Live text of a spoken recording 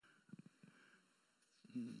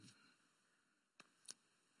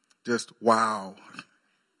Just wow.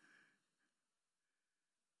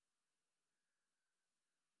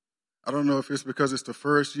 I don't know if it's because it's the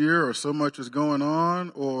first year or so much is going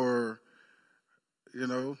on, or,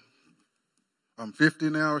 I'm 50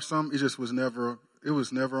 now or something. It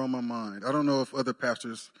was never on my mind. I don't know if other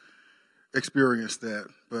pastors experienced that,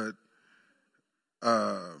 but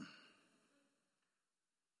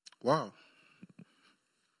wow.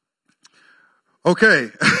 Okay.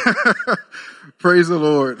 Praise the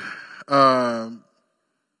Lord.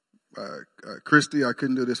 Christy, I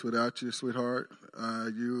couldn't do this without you, sweetheart.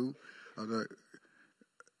 You are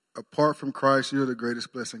apart from Christ, you're the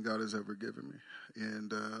greatest blessing God has ever given me.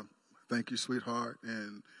 And thank you, sweetheart.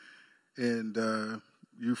 And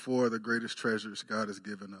you four are the greatest treasures God has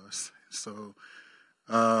given us. So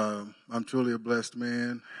I'm truly a blessed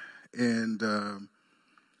man. And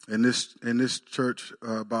in this church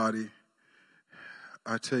body,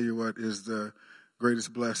 I tell you what is the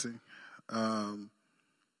greatest blessing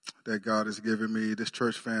that God has given me. This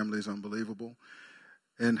church family is unbelievable.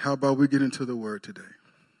 And how about we get into the word today?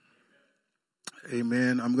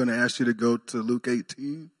 Amen. I'm going to ask you to go to Luke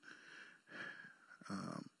 18.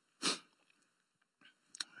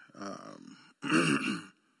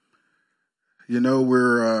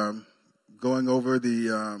 We're going over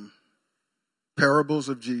the parables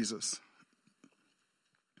of Jesus.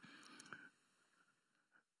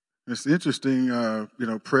 It's interesting,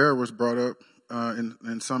 prayer was brought up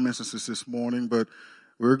in some instances this morning, but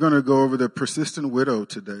we're going to go over the persistent widow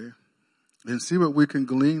today and see what we can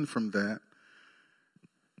glean from that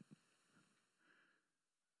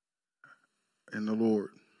in the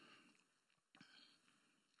Lord.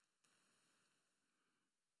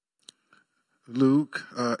 Luke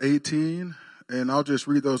 18, and I'll just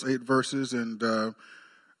read those 8 verses, and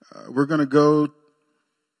we're going to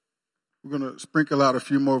sprinkle out a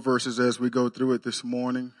few more verses as we go through it this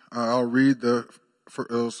morning. I'll read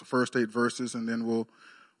those first 8 verses, and then we'll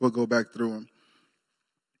go back through them.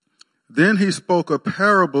 Then he spoke a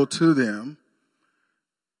parable to them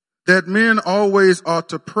that men always ought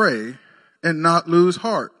to pray and not lose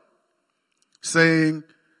heart, saying,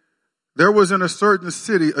 there was in a certain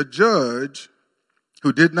city a judge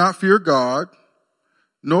who did not fear God,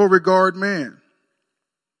 nor regard man.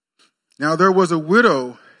 Now there was a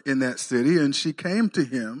widow in that city, and she came to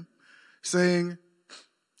him, saying,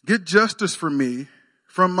 get justice for me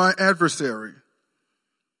from my adversary.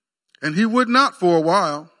 And he would not for a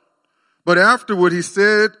while, but afterward he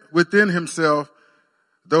said within himself,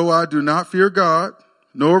 though I do not fear God,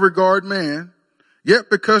 nor regard man, yet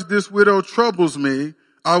because this widow troubles me,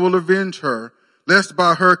 I will avenge her, lest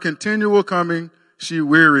by her continual coming she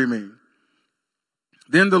weary me.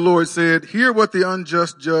 Then the Lord said, hear what the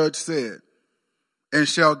unjust judge said. And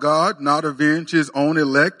shall God not avenge his own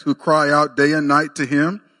elect who cry out day and night to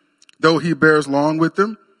him, though he bears long with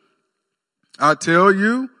them? I tell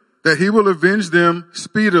you that he will avenge them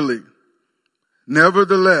speedily.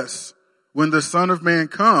 Nevertheless, when the Son of Man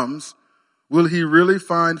comes, will he really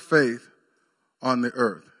find faith on the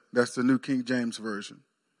earth? That's the New King James Version.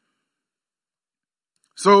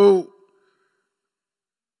 So,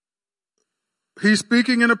 he's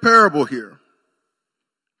speaking in a parable here.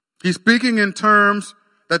 He's speaking in terms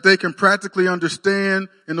that they can practically understand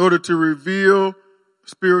in order to reveal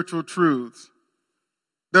spiritual truths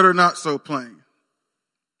that are not so plain,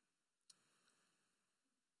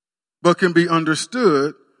 but can be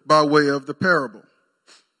understood by way of the parable.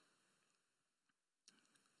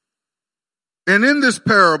 And in this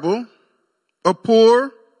parable, a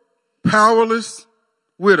poor, powerless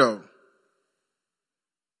widow.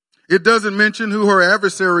 It doesn't mention who her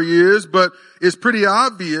adversary is, but it's pretty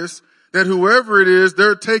obvious that whoever it is,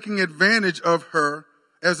 they're taking advantage of her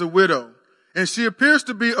as a widow. And she appears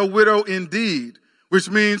to be a widow indeed, which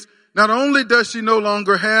means not only does she no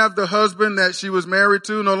longer have the husband that she was married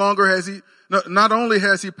to, not only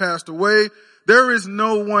has he passed away, there is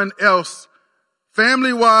no one else,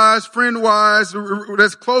 family-wise, friend-wise,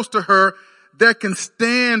 that's close to her that can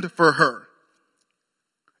stand for her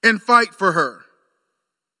and fight for her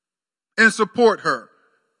and support her.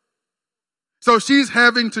 So she's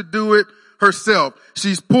having to do it herself.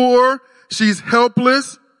 She's poor. She's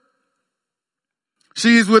helpless.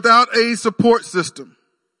 She's without a support system.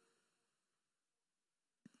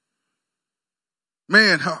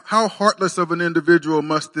 Man, how heartless of an individual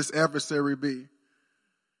must this adversary be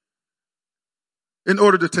in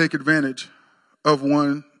order to take advantage of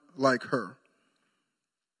one like her?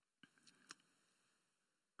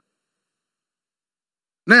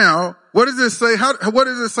 Now, what does it say? What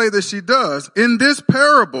does it say that she does? In this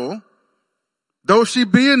parable, though she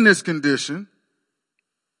be in this condition,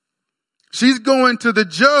 She's going to the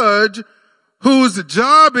judge whose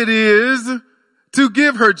job it is to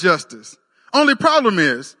give her justice. Only problem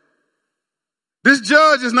is, this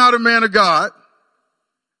judge is not a man of God.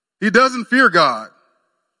 He doesn't fear God.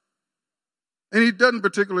 And he doesn't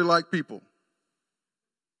particularly like people.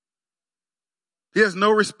 He has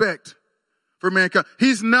no respect for mankind.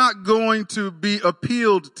 He's not going to be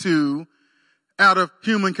appealed to out of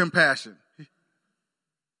human compassion.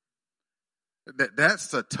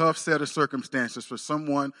 That's a tough set of circumstances for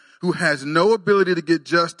someone who has no ability to get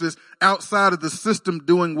justice outside of the system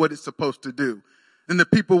doing what it's supposed to do. And the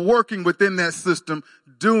people working within that system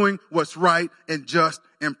doing what's right and just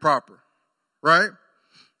and proper. Right?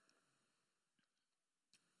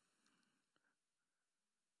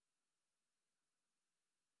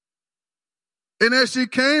 And as she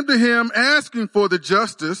came to him asking for the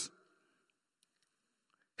justice,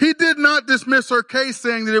 he did not dismiss her case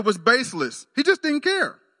saying that it was baseless. He just didn't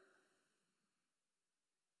care.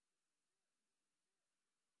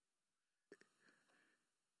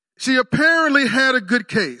 She apparently had a good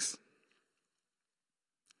case.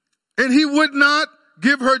 And he would not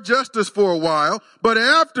give her justice for a while, but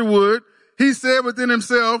afterward, he said within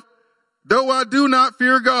himself, though I do not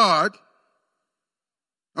fear God,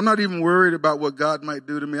 I'm not even worried about what God might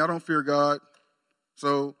do to me. I don't fear God.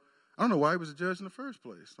 So I don't know why he was a judge in the first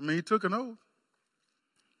place. I mean, he took an oath.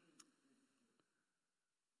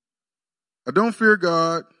 I don't fear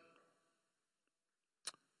God.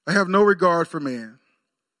 I have no regard for man.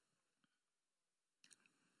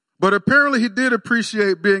 But apparently he did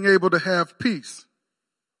appreciate being able to have peace.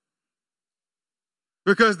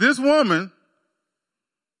 Because this woman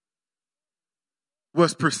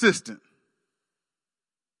was persistent.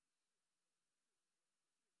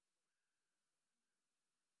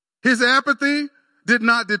 His apathy did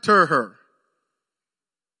not deter her.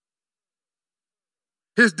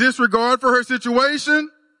 His disregard for her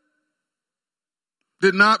situation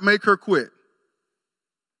did not make her quit.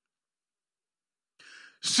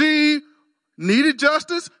 She needed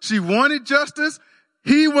justice. She wanted justice.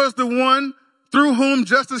 He was the one through whom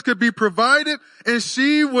justice could be provided, and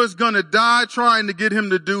she was going to die trying to get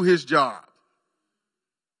him to do his job.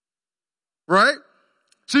 Right?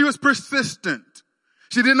 She was persistent.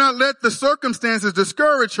 She did not let the circumstances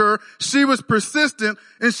discourage her. She was persistent,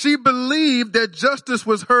 and she believed that justice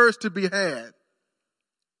was hers to be had.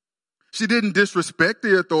 She didn't disrespect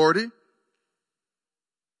the authority,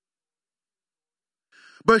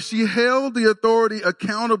 but she held the authority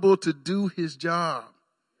accountable to do his job.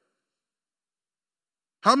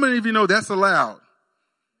 How many of you know that's allowed?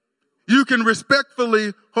 You can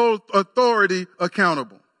respectfully hold authority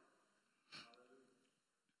accountable.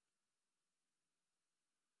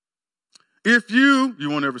 If you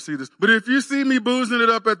won't ever see this, but if you see me boozing it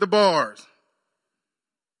up at the bars,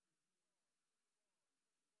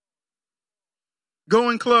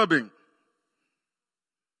 going clubbing,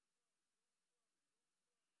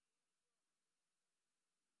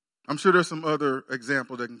 I'm sure there's some other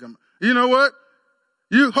example that can come. You know what?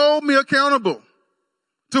 You hold me accountable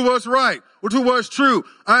to what's right or to what's true.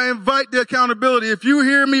 I invite the accountability. If you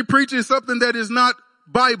hear me preaching something that is not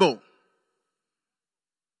Bible,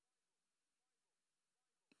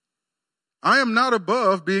 I am not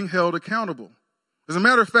above being held accountable. As a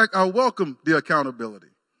matter of fact, I welcome the accountability.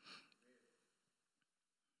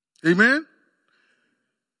 Amen?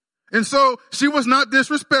 And so she was not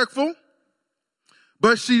disrespectful,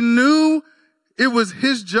 but she knew it was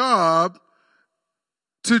his job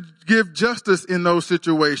to give justice in those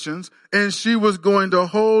situations, and she was going to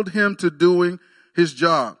hold him to doing his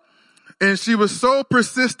job. And she was so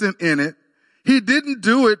persistent in it, he didn't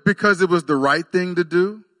do it because it was the right thing to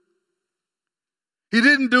do. He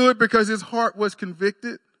didn't do it because his heart was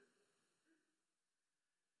convicted.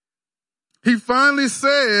 He finally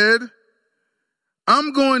said,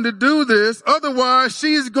 I'm going to do this, otherwise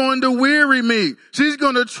she's going to weary me. She's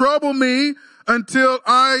going to trouble me until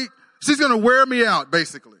she's going to wear me out,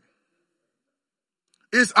 basically.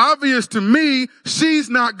 It's obvious to me she's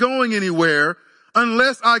not going anywhere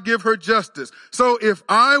unless I give her justice. So if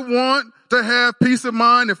I want to have peace of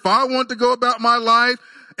mind, if I want to go about my life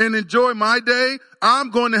and enjoy my day, I'm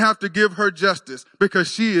going to have to give her justice because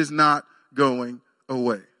she is not going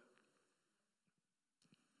away.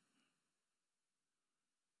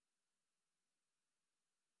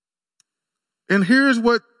 And here's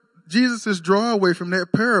what Jesus' draw away from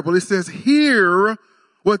that parable. It says, hear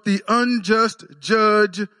what the unjust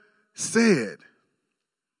judge said.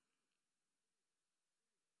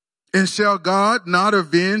 And shall God not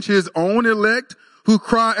avenge his own elect who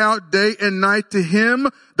cry out day and night to him,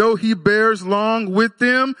 though he bears long with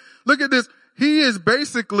them? Look at this. He is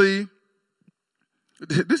basically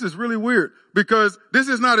This is really weird because this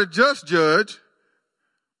is not a just judge.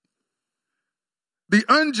 The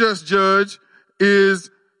unjust judge is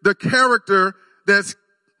the character that's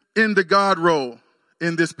in the God role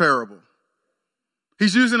in this parable.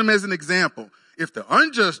 He's using him as an example. If the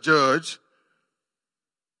unjust judge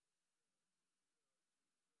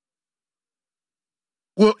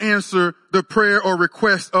will answer the prayer or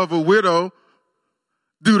request of a widow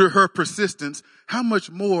due to her persistence, how much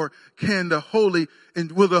more can the holy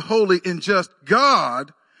and just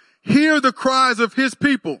God hear the cries of his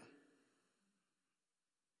people?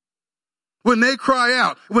 When they cry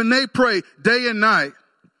out, when they pray day and night,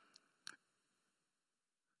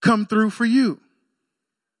 come through for you.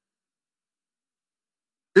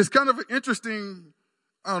 It's kind of an interesting,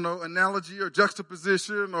 analogy or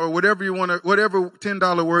juxtaposition or whatever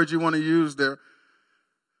 $10 words you want to use there.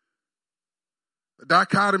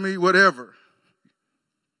 Dichotomy, whatever.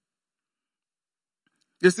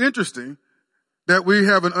 It's interesting that we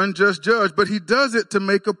have an unjust judge, but he does it to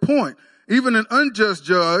make a point. Even an unjust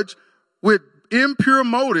judge with impure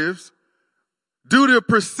motives, due to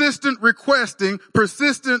persistent requesting,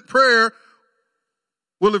 persistent prayer,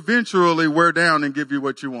 will eventually wear down and give you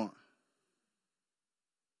what you want.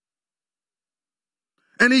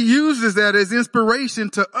 And he uses that as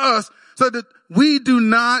inspiration to us so that we do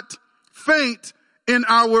not faint in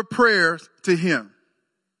our prayers to him.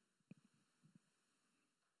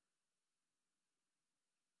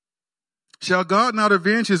 Shall God not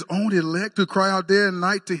avenge his own elect who cry out day and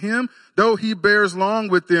night to him, though he bears long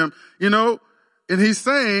with them? And he's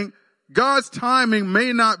saying God's timing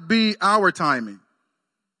may not be our timing.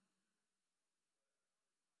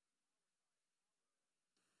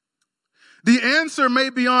 The answer may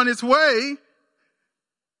be on its way.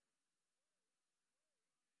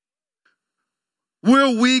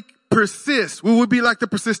 Will we persist? Will we be like the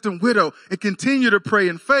persistent widow and continue to pray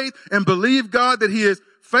in faith and believe God that he is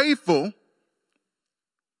faithful,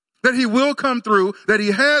 that he will come through, that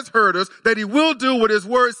he has heard us, that he will do what his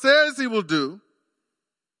word says he will do?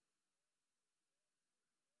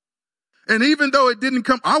 And even though it didn't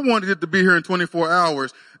come, I wanted it to be here in 24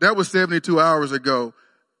 hours. That was 72 hours ago.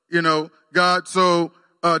 God, so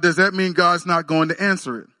does that mean God's not going to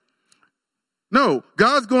answer it? No,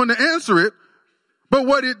 God's going to answer it. But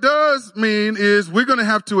what it does mean is we're going to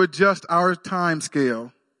have to adjust our time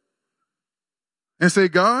scale and say,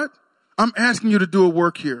 God, I'm asking you to do a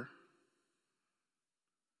work here.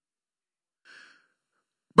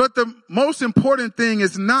 But the most important thing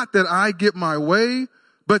is not that I get my way,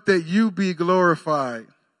 but that you be glorified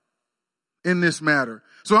in this matter.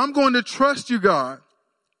 So I'm going to trust you, God,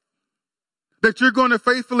 that you're going to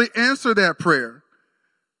faithfully answer that prayer.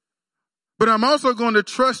 But I'm also going to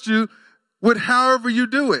trust you with however you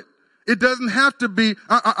do it. It doesn't have to be,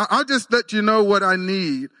 I'll just let you know what I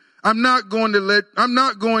need. I'm not going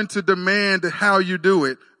to demand how you do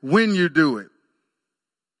it, when you do it,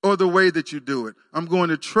 or the way that you do it. I'm going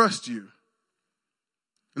to trust you.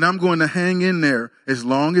 And I'm going to hang in there as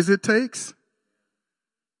long as it takes.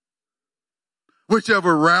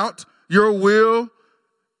 Whichever route your will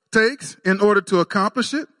takes in order to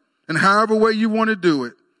accomplish it, and however way you want to do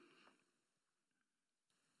it.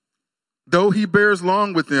 Though he bears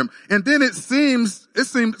long with them. And then it seems,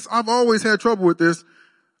 I've always had trouble with this.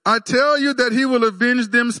 I tell you that he will avenge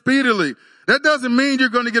them speedily. That doesn't mean you're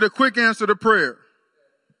going to get a quick answer to prayer.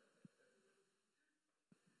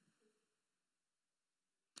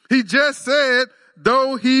 He just said,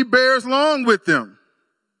 though he bears long with them.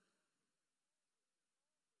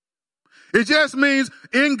 It just means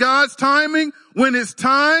in God's timing, when it's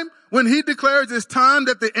time, when he declares it's time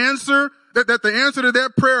that the answer to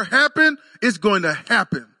that prayer happen, it's going to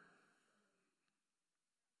happen.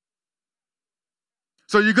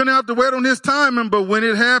 So you're going to have to wait on his timing, but when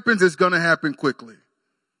it happens, it's going to happen quickly.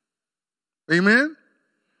 Amen?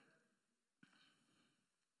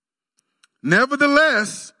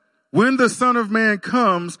 Nevertheless, when the Son of Man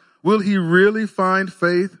comes, will he really find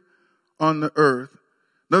faith on the earth?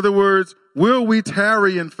 In other words, will we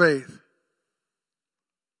tarry in faith?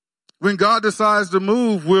 When God decides to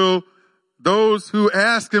move, will those who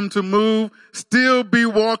ask him to move still be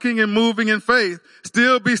walking and moving in faith,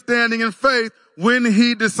 still be standing in faith when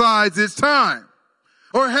he decides it's time?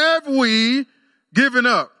 Or have we given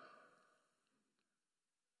up?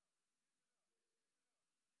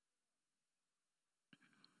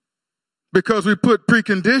 Because we put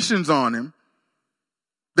preconditions on him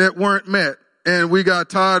that weren't met, and we got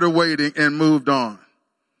tired of waiting and moved on.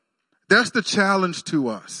 That's the challenge to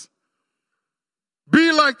us.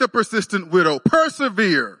 Be like the persistent widow.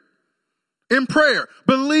 Persevere in prayer.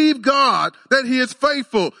 Believe God that he is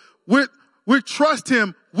faithful with We trust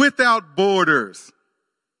him without borders,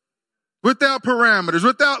 without parameters,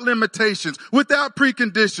 without limitations, without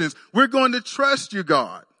preconditions. We're going to trust you,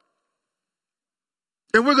 God.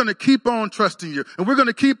 And we're going to keep on trusting you. And we're going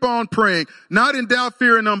to keep on praying, not in doubt,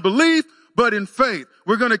 fear, and unbelief, but in faith.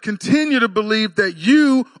 We're going to continue to believe that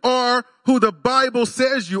you are who the Bible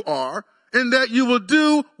says you are, and that you will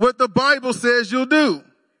do what the Bible says you'll do.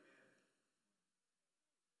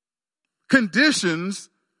 Conditions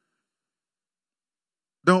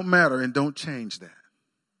don't matter and don't change that.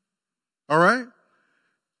 All right?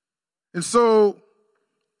 And so,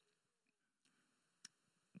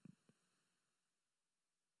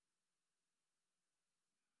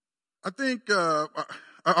 I think I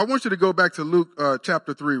want you to go back to Luke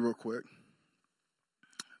chapter 3 real quick,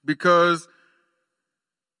 because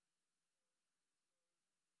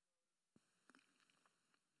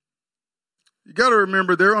you got to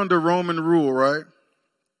remember they're under Roman rule, right?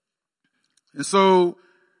 And so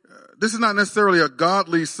this is not necessarily a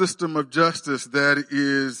godly system of justice that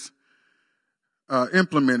is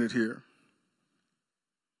implemented here.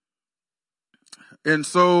 And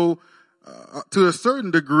so to a certain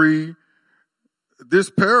degree, this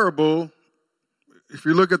parable, if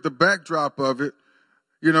you look at the backdrop of it,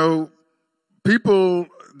 you know, people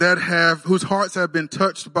whose hearts have been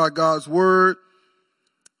touched by God's word.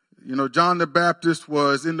 You know, John the Baptist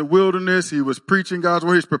was in the wilderness. He was preaching God's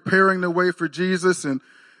word. He's preparing the way for Jesus and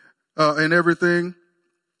everything.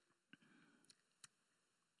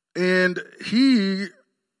 And he,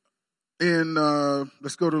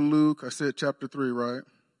 let's go to Luke. I said chapter 3, right?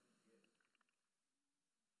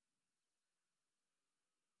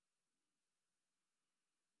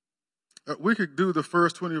 We could do the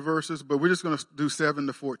first 20 verses, but we're just going to do 7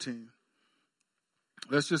 to 14.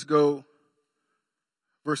 Let's just go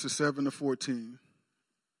verses 7 to 14.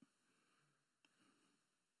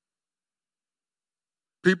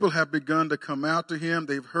 People have begun to come out to him.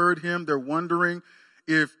 They've heard him. They're wondering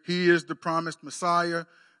if he is the promised Messiah.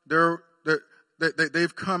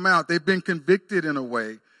 They've come out. They've been convicted in a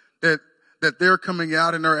way that they're coming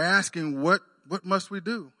out and they're asking, what must we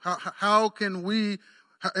do? How can we,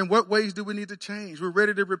 in what ways do we need to change? We're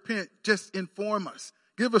ready to repent. Just inform us.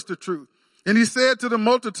 Give us the truth. And he said to the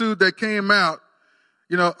multitude that came out,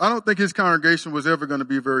 you know, I don't think his congregation was ever going to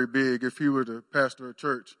be very big if he were the pastor of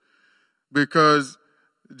church, because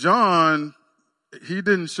John, he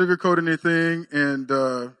didn't sugarcoat anything, and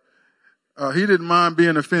he didn't mind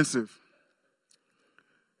being offensive.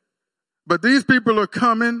 But these people are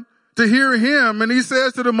coming to hear him, and he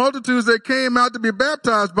says to the multitudes that came out to be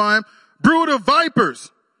baptized by him, brood of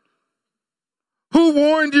vipers, who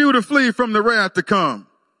warned you to flee from the wrath to come?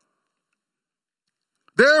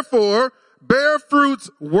 Therefore, bear fruits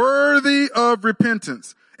worthy of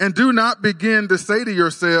repentance, and do not begin to say to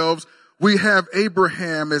yourselves, we have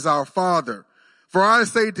Abraham as our father. For I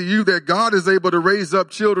say to you that God is able to raise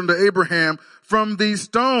up children to Abraham from these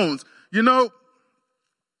stones. You know,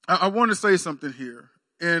 I want to say something here,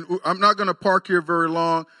 and I'm not going to park here very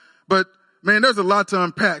long, but man, there's a lot to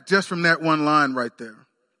unpack just from that one line right there.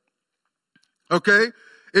 Okay?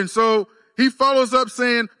 And so he follows up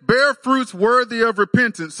saying, bear fruits worthy of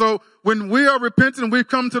repentance. So when we are repentant, we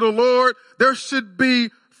come to the Lord, there should be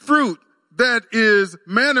fruit that is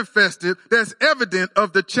manifested, that's evident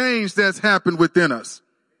of the change that's happened within us.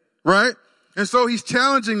 Right? And so he's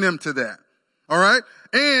challenging them to that. All right?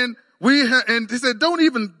 And and he said, don't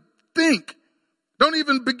even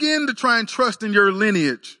begin to try and trust in your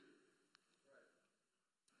lineage.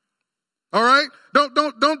 All right?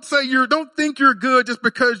 Don't say don't think you're good just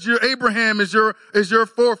because Abraham is your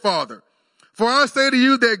forefather. For I say to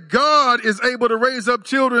you that God is able to raise up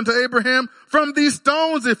children to Abraham from these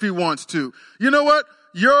stones if he wants to. You know what?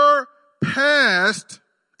 Your past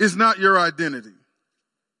is not your identity.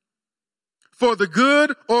 For the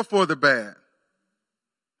good or for the bad.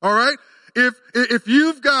 All right? If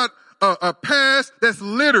you've got a past that's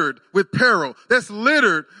littered with peril, that's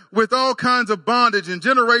littered with all kinds of bondage and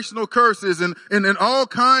generational curses and all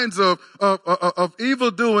kinds of evil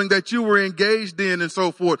doing that you were engaged in and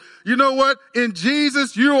so forth. You know what? In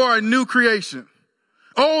Jesus, you are a new creation.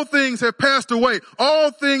 All things have passed away. All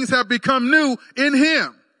things have become new in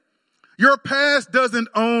him. Your past doesn't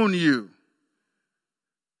own you.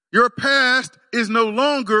 Your past is no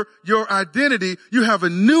longer your identity. You have a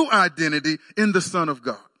new identity in the Son of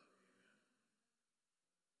God.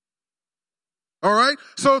 All right.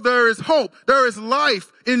 So there is hope. There is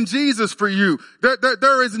life in Jesus for you.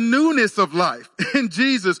 There is newness of life in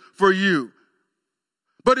Jesus for you.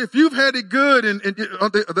 But if you've had it good, and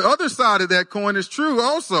the other side of that coin is true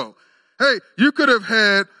also. Hey, you could have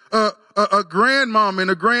had a grandmom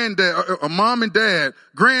and a granddad, a mom and dad,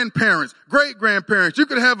 grandparents, great-grandparents. You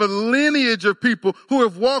could have a lineage of people who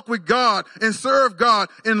have walked with God and served God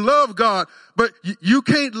and loved God. But you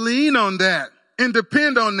can't lean on that and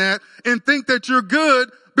depend on that and think that you're good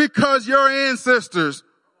because your ancestors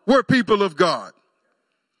were people of God.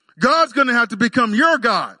 God's going to have to become your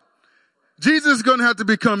God. Jesus is going to have to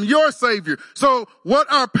become your Savior. So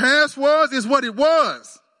what our past was is what it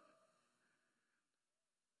was.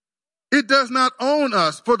 It does not own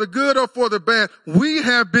us for the good or for the bad. We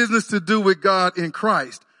have business to do with God in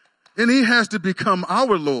Christ. And he has to become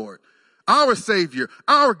our Lord, our Savior,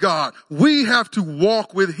 our God. We have to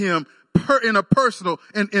walk with him in a personal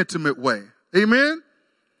and intimate way. Amen?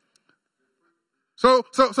 So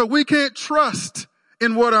we can't trust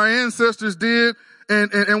in what our ancestors did,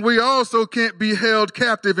 and we also can't be held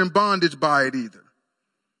captive in bondage by it either.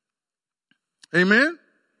 Amen?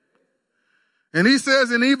 And he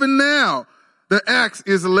says, and even now, the axe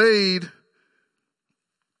is laid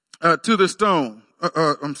to the stone.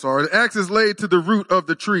 The axe is laid to the root of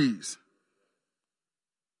the trees.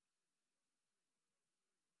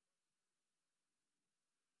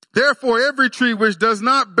 Therefore, every tree which does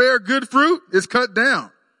not bear good fruit is cut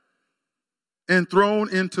down and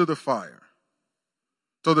thrown into the fire.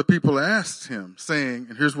 So the people asked him, saying,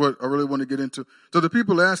 and here's what I really want to get into. So the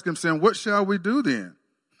people asked him, saying, what shall we do then?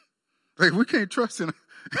 Like, we can't trust in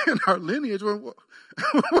our lineage.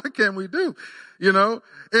 What can we do? You know?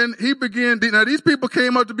 And he began, now these people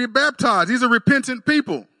came up to be baptized. These are repentant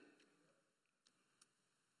people.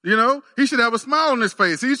 You know? He should have a smile on his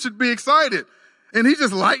face. He should be excited. And he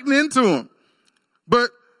just lightened into them.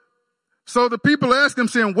 But, so the people asked him,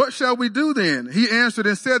 saying, what shall we do then? He answered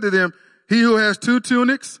and said to them, he who has 2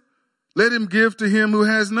 tunics, let him give to him who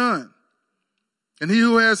has none. And he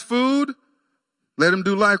who has food, let him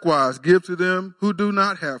do likewise, give to them who do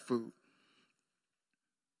not have food.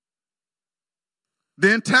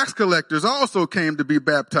 Then tax collectors also came to be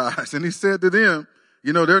baptized. And he said to them,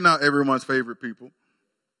 you know, they're not everyone's favorite people.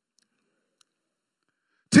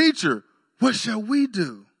 Teacher, what shall we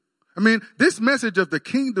do? I mean, this message of the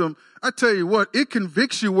kingdom, I tell you what, it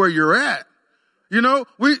convicts you where you're at. You know,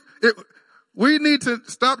 we need to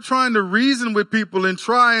stop trying to reason with people and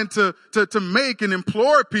trying to make and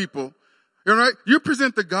implore people. You know, right? You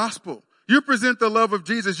present the gospel. You present the love of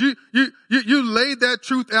Jesus. You laid that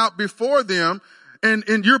truth out before them,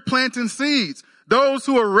 and you're planting seeds. Those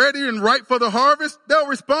who are ready and ripe for the harvest, they'll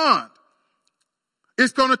respond.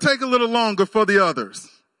 It's going to take a little longer for the others.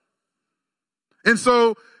 And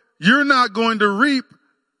so you're not going to reap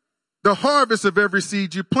the harvest of every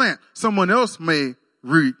seed you plant. Someone else may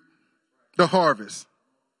reap the harvest.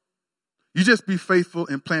 You just be faithful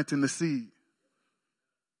in planting the seed.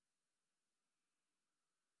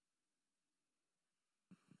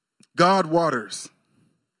 God waters.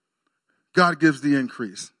 God gives the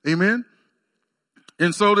increase. Amen?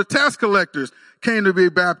 And so the tax collectors came to be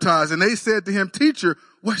baptized, and they said to him, teacher,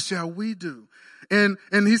 what shall we do? And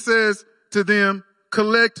he says to them,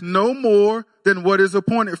 collect no more than what is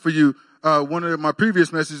appointed for you. One of my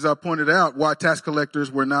previous messages, I pointed out why tax collectors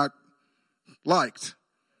were not liked.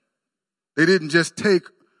 They didn't just take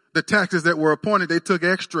the taxes that were appointed. They took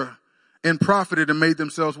extra and profited and made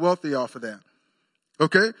themselves wealthy off of that.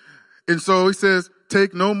 Okay? And so he says,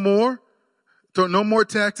 take no more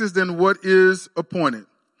taxes than what is appointed.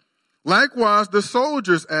 Likewise, the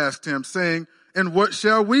soldiers asked him, saying, and what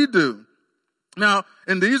shall we do? Now,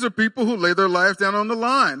 and these are people who lay their lives down on the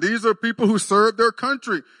line. These are people who serve their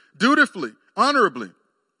country dutifully, honorably.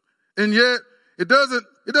 And yet, it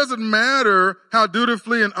doesn't matter how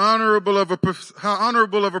dutifully and how honorable of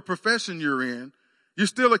a profession you're in. You're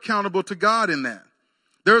still accountable to God in that.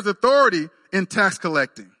 There's authority in tax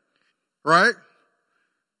collecting, right?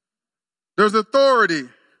 There's authority,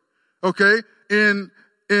 okay, in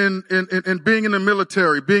being in the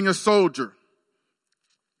military, being a soldier.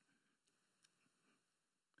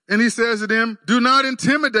 And he says to them, do not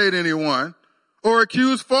intimidate anyone or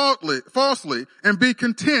accuse falsely, and be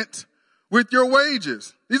content with your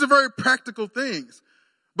wages. These are very practical things.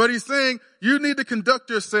 But he's saying you need to conduct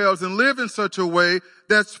yourselves and live in such a way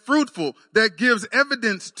that's fruitful, that gives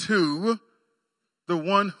evidence to the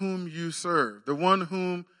one whom you serve, the one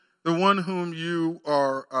whom you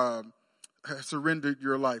are surrendered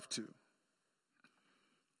your life to.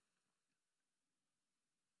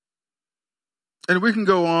 And we can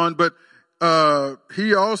go on, but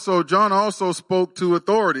John also spoke to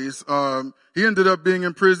authorities. He ended up being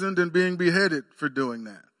imprisoned and being beheaded for doing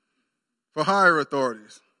that, for higher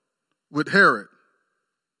authorities with Herod.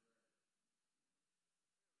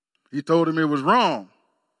 He told him it was wrong.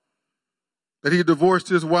 that he divorced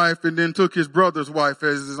his wife and then took his brother's wife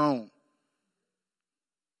as his own.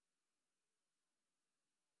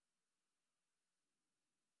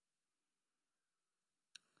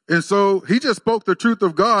 And so he just spoke the truth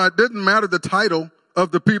of God. Didn't matter the title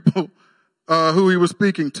of the people who he was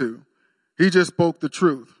speaking to. He just spoke the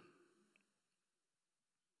truth.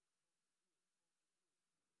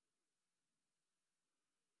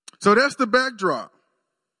 So that's the backdrop.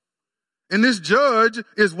 And this judge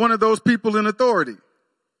is one of those people in authority.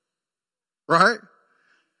 Right?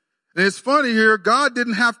 And it's funny here, God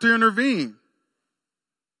didn't have to intervene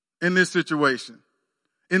in this situation,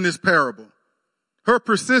 in this parable. Her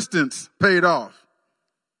persistence paid off.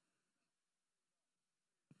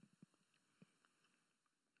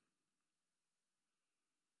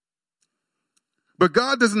 But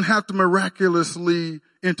God doesn't have to miraculously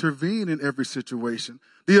intervene in every situation.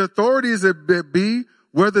 The authorities that be,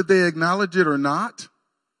 whether they acknowledge it or not,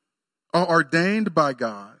 are ordained by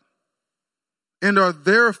God and are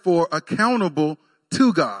therefore accountable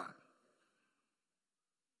to God.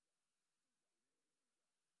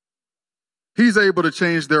 He's able to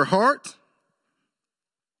change their heart.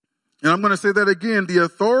 And I'm going to say that again. The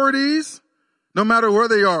authorities, no matter where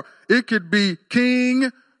they are, it could be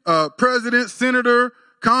king, president, senator,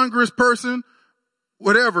 congressperson,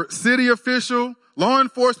 whatever, city official, law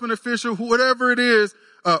enforcement official, whatever it is,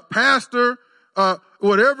 pastor,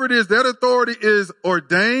 whatever it is, that authority is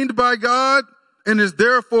ordained by God and is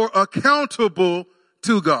therefore accountable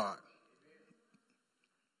to God.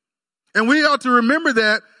 And we ought to remember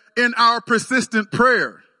that in our persistent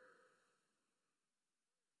prayer.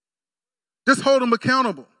 Just hold them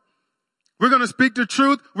accountable. We're going to speak the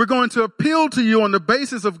truth. We're going to appeal to you on the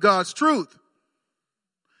basis of God's truth.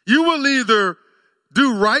 You will either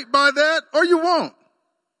do right by that or you won't.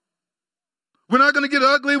 We're not going to get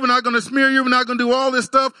ugly. We're not going to smear you. We're not going to do all this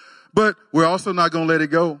stuff, but we're also not going to let it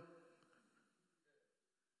go.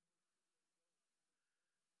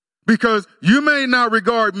 Because you may not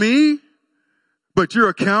regard me, but you're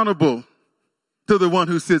accountable to the one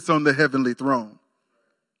who sits on the heavenly throne.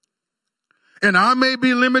 And I may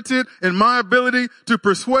be limited in my ability to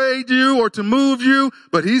persuade you or to move you,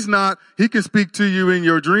 but he's not. He can speak to you in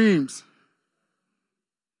your dreams.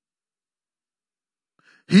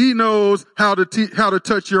 He knows how to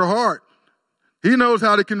touch your heart. He knows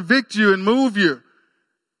how to convict you and move you.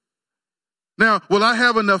 Now, will I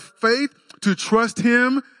have enough faith to trust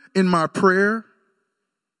him in my prayer?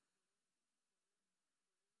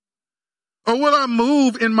 Or will I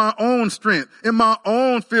move in my own strength, in my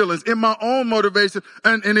own feelings, in my own motivation?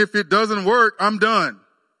 And if it doesn't work, I'm done.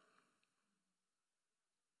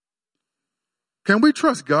 Can we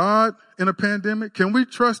trust God in a pandemic? Can we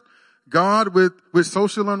trust God with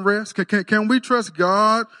social unrest? Can we trust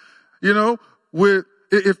God, with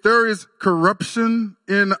if there is corruption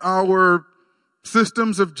in our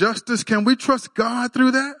systems of justice? Can we trust God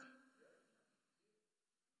through that?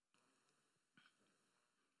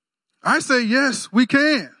 I say yes, we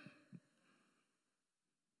can.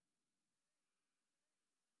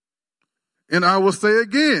 And I will say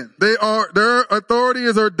again, their authority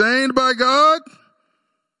is ordained by God,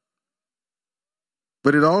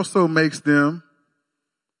 but it also makes them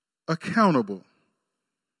accountable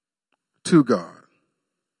to God.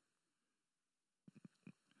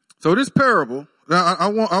 So this parable, I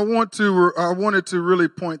wanted to really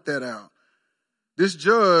point that out. This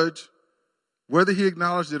judge, whether he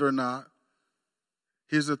acknowledged it or not,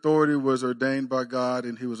 his authority was ordained by God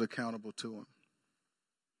and he was accountable to him.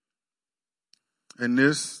 And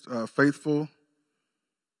this faithful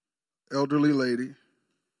elderly lady,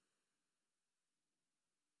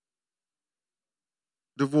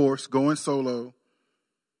 divorced, going solo,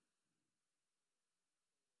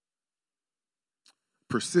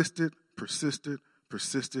 persisted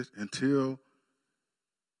until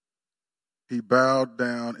he bowed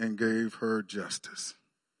down and gave her justice.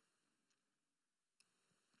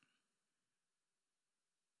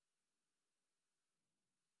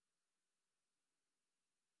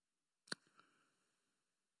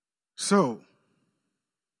 So,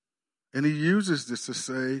 and he uses this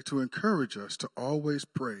to encourage us to always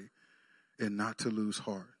pray and not to lose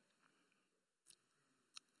heart.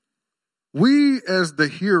 We, as the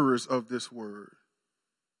hearers of this word,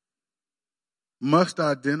 must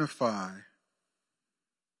identify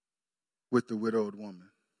with the widowed woman.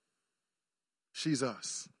 She's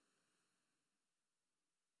us.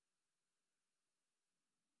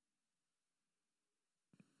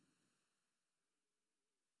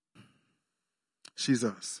 She's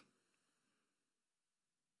us.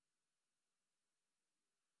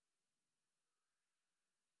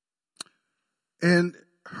 And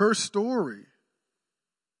her story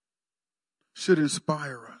should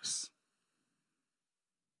inspire us.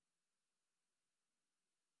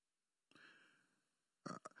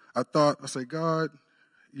 I said, God,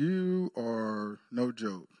 you are no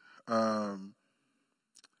joke. I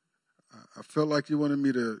felt like you wanted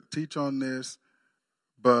me to teach on this,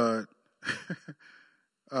 but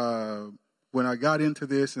when I got into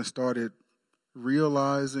this and started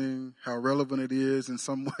realizing how relevant it is in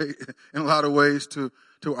some way, in a lot of ways to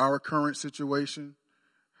our current situation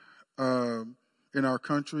in our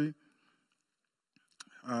country,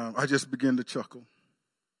 I just began to chuckle.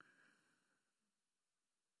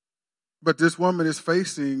 But this woman is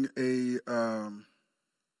facing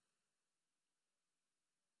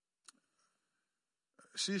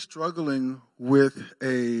she's struggling with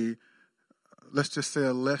let's just say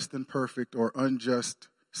a less than perfect or unjust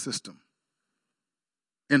system.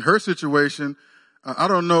 In her situation, I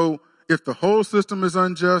don't know if the whole system is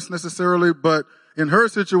unjust necessarily, but in her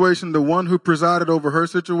situation, the one who presided over her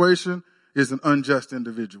situation is an unjust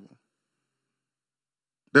individual.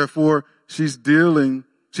 Therefore, she's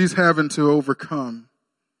having to overcome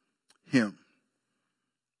him.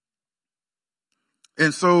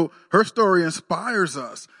 And so her story inspires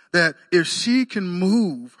us that if she can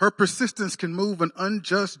move, her persistence can move an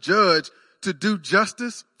unjust judge to do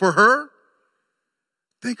justice for her,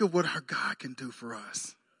 think of what our God can do for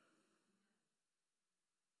us.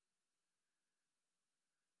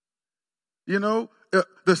 You know,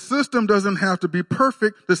 the system doesn't have to be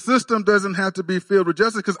perfect. The system doesn't have to be filled with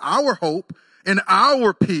justice, because our hope and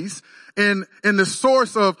our peace and the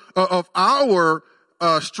source of our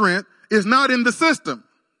strength is not in the system.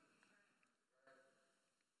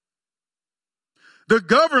 The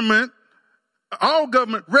government, all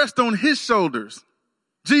government rests on his shoulders,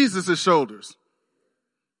 Jesus' shoulders.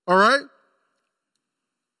 All right?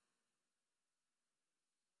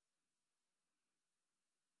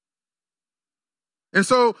 And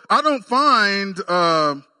so I don't find,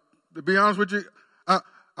 to be honest with you, I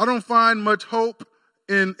don't find much hope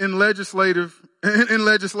in legislation.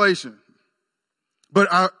 But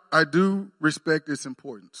I do respect its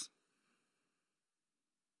importance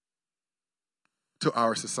to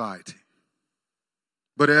our society.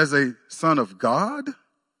 But as a son of God,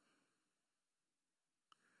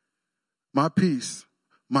 my peace,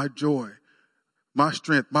 my joy, my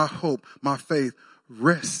strength, my hope, my faith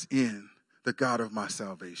rests in the God of my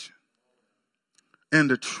salvation and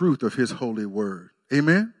the truth of his holy word.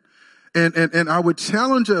 Amen? And I would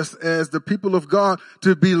challenge us as the people of God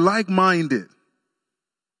to be like-minded.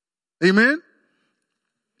 Amen?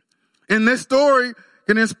 And this story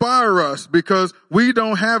can inspire us because we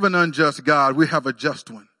don't have an unjust God. We have a just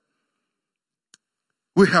one.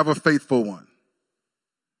 We have a faithful one.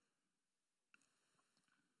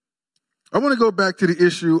 I want to go back to the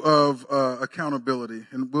issue of accountability,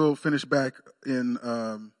 and we'll finish back in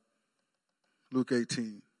Luke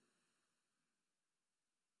 18.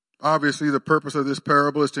 Obviously, the purpose of this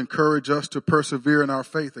parable is to encourage us to persevere in our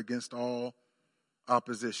faith against all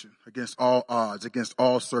opposition, against all odds, against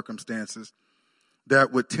all circumstances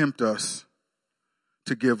that would tempt us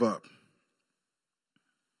to give up.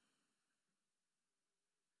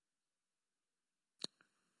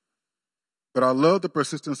 But I love the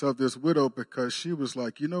persistence of this widow, because she was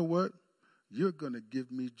like, you know what? You're going to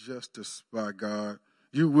give me justice, by God.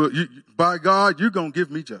 By God, you're going to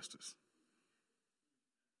give me justice.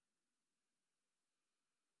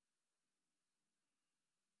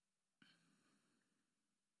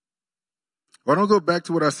 Well, I don't go back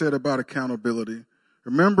to what I said about accountability.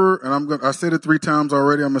 Remember, and I said it 3 times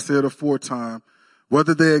already, I'm going to say it a 4th time.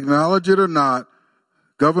 Whether they acknowledge it or not,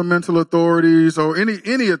 governmental authorities or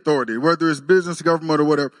any authority, whether it's business, government, or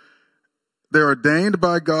whatever, they're ordained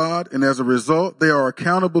by God, and as a result, they are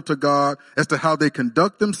accountable to God as to how they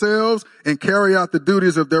conduct themselves and carry out the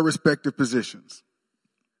duties of their respective positions.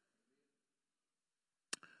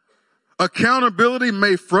 Accountability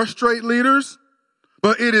may frustrate leaders,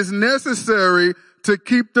 but it is necessary to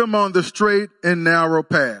keep them on the straight and narrow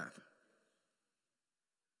path.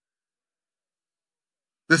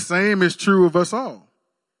 The same is true of us all.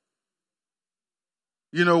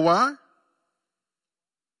 You know why?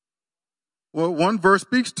 Well, one verse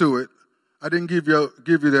speaks to it. I didn't give you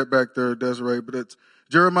that back there, Desiree, but it's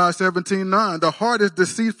Jeremiah 17:9. The heart is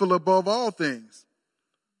deceitful above all things.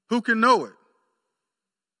 Who can know it?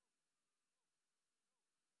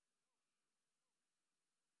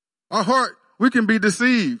 Our heart, we can be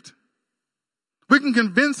deceived. We can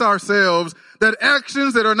convince ourselves that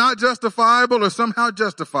actions that are not justifiable are somehow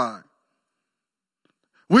justified.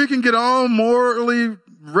 We can get all morally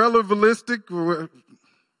relativistic.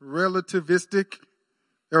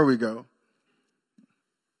 There we go.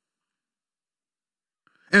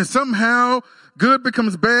 And somehow good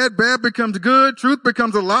becomes bad, bad becomes good, truth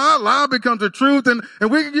becomes a lie, lie becomes a truth, and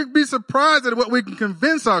we can be surprised at what we can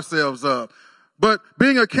convince ourselves of. But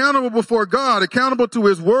being accountable before God, accountable to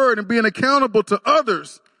his word, and being accountable to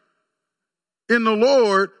others in the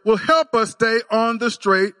Lord will help us stay on the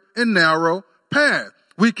straight and narrow path.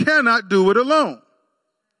 We cannot do it alone.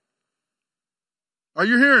 Are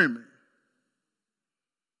you hearing me?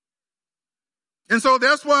 And so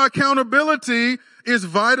that's why accountability is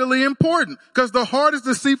vitally important, because the heart is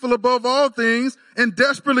deceitful above all things and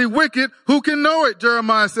desperately wicked. Who can know it?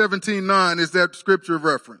 Jeremiah 17:9 is that scripture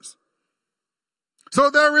reference. So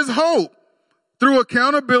there is hope through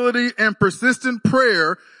accountability and persistent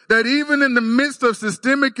prayer that even in the midst of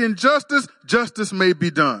systemic injustice, justice may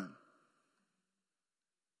be done.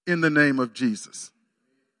 In the name of Jesus.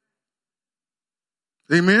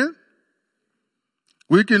 Amen?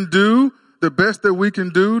 We can do the best that we can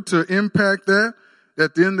do to impact that.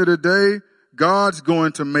 At the end of the day, God's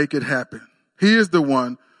going to make it happen. He is the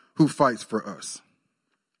one who fights for us.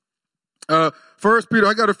 First Peter,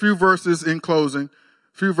 I got a few verses in closing,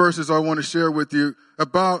 a few verses I want to share with you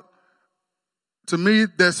about, to me,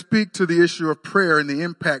 that speak to the issue of prayer and the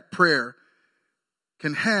impact prayer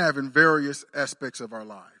can have in various aspects of our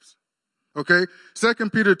lives. Okay? 2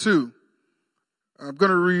 Peter 2. I'm going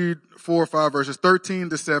to read 4 or 5 verses, 13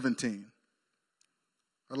 to 17.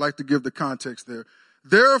 I'd like to give the context there.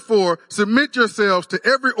 Therefore, submit yourselves to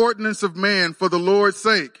every ordinance of man for the Lord's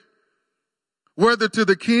sake, whether to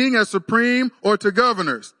the king as supreme or to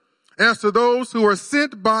governors, as to those who are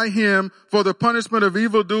sent by him for the punishment of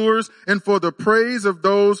evildoers and for the praise of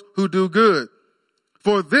those who do good.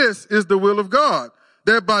 For this is the will of God,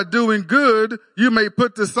 that by doing good you may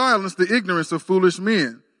put to silence the ignorance of foolish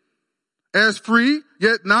men. As free,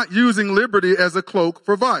 yet not using liberty as a cloak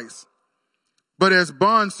for vice, but as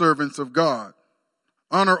bondservants of God.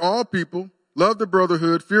 Honor all people, love the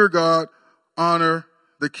brotherhood, fear God, honor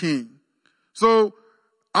the king. So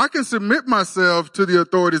I can submit myself to the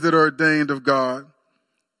authorities that are ordained of God,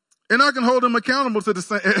 and I can hold them accountable to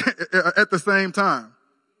at the same time.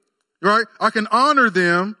 Right? I can honor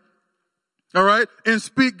them, all right, and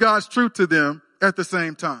speak God's truth to them at the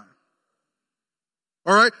same time.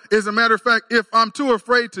 All right? As a matter of fact, if I'm too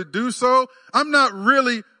afraid to do so, I'm not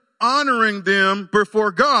really honoring them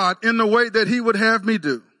before God in the way that he would have me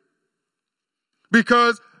do.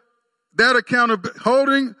 Because that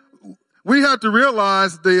we have to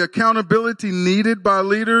realize the accountability needed by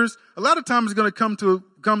leaders, a lot of times is going to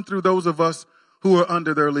come through those of us who are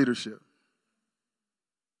under their leadership.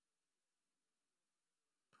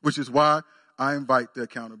 Which is why I invite the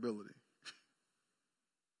accountability.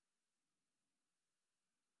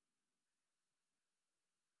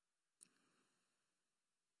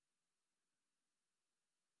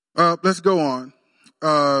 Let's go on.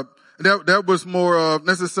 That was more of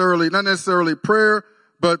not necessarily prayer,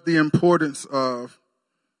 but the importance of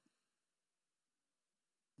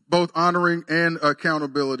both honoring and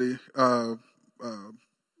accountability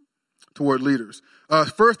toward leaders.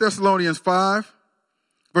 1 Thessalonians 5,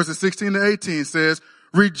 verses 16 to 18 says,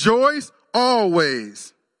 rejoice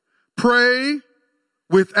always, pray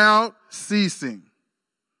without ceasing.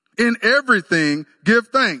 In everything, give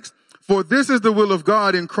thanks. For this is the will of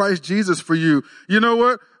God in Christ Jesus for you. You know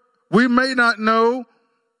what? We may not know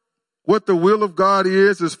what the will of God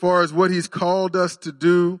is as far as what he's called us to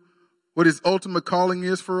do, what his ultimate calling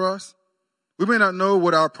is for us. We may not know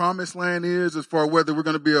what our promised land is as far as whether we're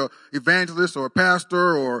going to be an evangelist or a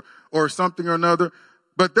pastor or something or another.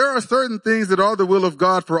 But there are certain things that are the will of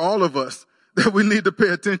God for all of us that we need to pay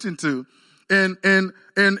attention to. And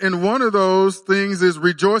one of those things is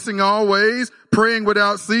rejoicing always, praying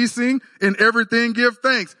without ceasing, in everything give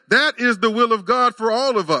thanks. That is the will of God for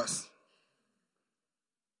all of us.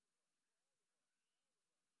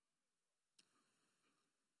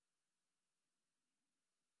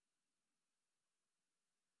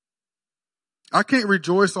 I can't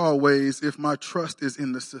rejoice always if my trust is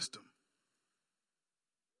in the system.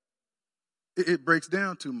 It breaks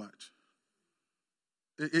down too much.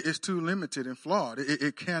 It's too limited and flawed.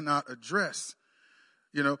 It cannot address,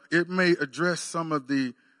 it may address some of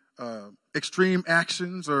the extreme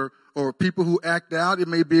actions or people who act out. It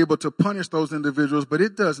may be able to punish those individuals, but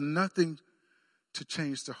it does nothing to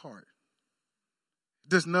change the heart. It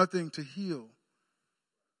does nothing to heal.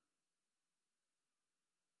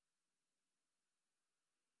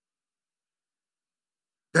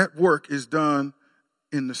 That work is done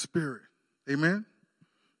in the Spirit. Amen?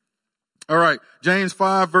 All right, James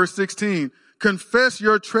 5, verse 16. Confess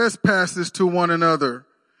your trespasses to one another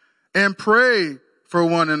and pray for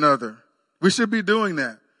one another. We should be doing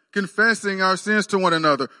that. confessing our sins to one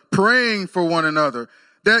another, praying for one another,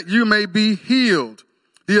 that you may be healed.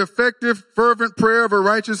 The effective, fervent prayer of a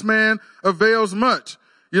righteous man avails much.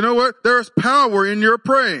 You know what? There's power in your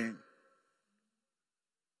praying.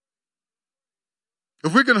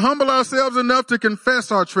 If we can humble ourselves enough to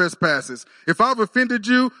confess our trespasses, if I've offended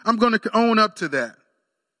you, I'm going to own up to that.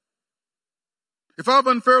 If I've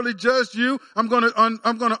unfairly judged you, I'm going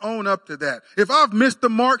to own up to that. If I've missed the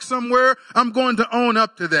mark somewhere, I'm going to own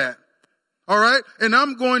up to that. All right? And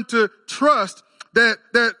I'm going to trust that,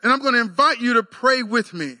 and I'm going to invite you to pray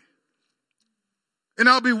with me. And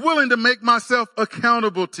I'll be willing to make myself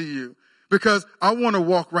accountable to you because I want to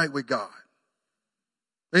walk right with God.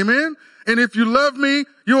 Amen? And if you love me,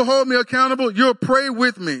 you'll hold me accountable. You'll pray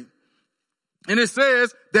with me. And it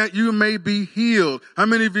says that you may be healed. How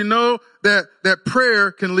many of you know that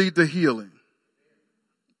prayer can lead to healing?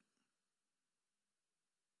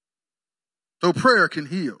 So prayer can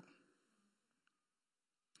heal.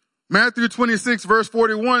 Matthew 26 verse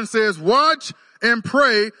 41 says, watch and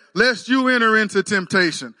pray lest you enter into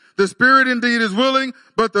temptation. The spirit indeed is willing,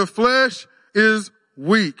 but the flesh is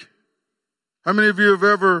weak. How many of you have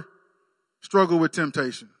ever struggled with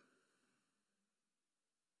temptation?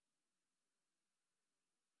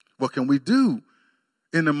 What can we do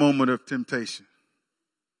in the moment of temptation?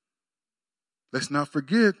 Let's not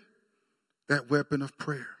forget that weapon of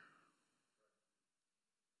prayer.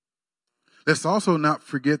 Let's also not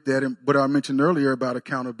forget that what I mentioned earlier about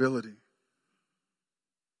accountability.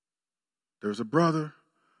 There's a brother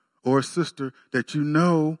or a sister that you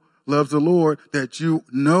know loves the Lord, that you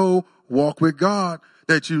know walk with God,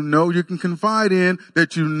 that you know you can confide in,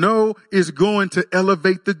 that you know is going to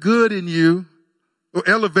elevate the good in you. Will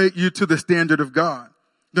elevate you to the standard of God.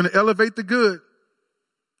 Going to elevate the good.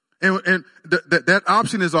 And that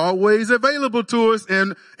option is always available to us.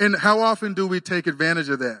 And how often do we take advantage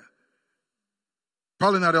of that?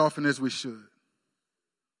 Probably not as often as we should.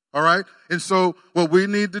 All right. And so what we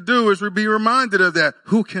need to do is be reminded of that.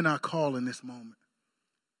 Who can I call in this moment?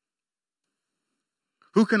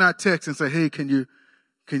 Who can I text and say, hey, can you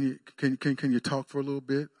talk for a little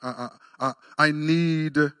bit? I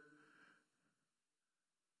need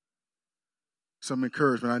some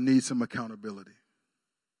encouragement. I need some accountability.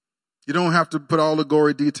 You don't have to put all the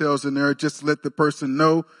gory details in there. Just let the person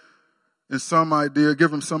know and give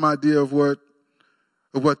them some idea of what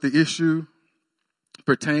the issue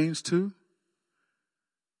pertains to.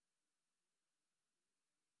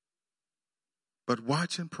 But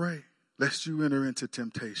watch and pray, lest you enter into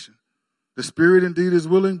temptation. The spirit indeed is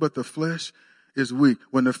willing, but the flesh is weak.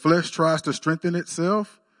 When the flesh tries to strengthen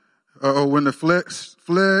itself, or when the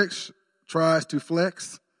flesh tries to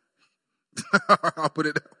flex, I'll put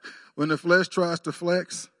it, when the flesh tries to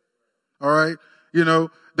flex, all right, you know,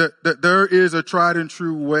 that there is a tried and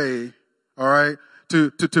true way, all right,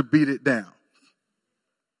 to beat it down.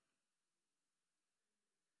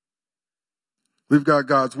 We've got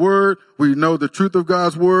God's word. We know the truth of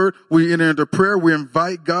God's word. We enter into prayer. We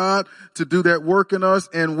invite God to do that work in us,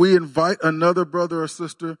 and we invite another brother or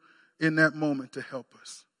sister in that moment to help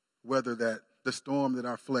us weather the storm that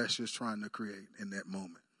our flesh is trying to create in that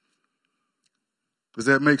moment. Does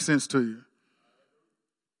that make sense to you?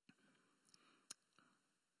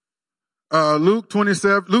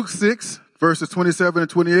 Luke 6, verses 27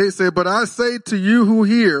 and 28 say, but I say to you who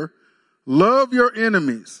hear, love your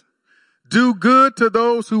enemies. Do good to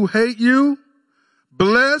those who hate you.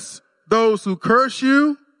 Bless those who curse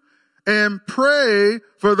you. And pray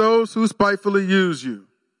for those who spitefully use you.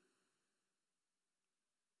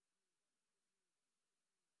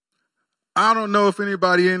 I don't know if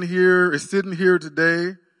anybody in here is sitting here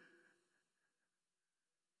today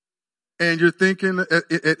and you're thinking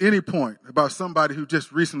at any point about somebody who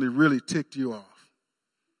just recently really ticked you off.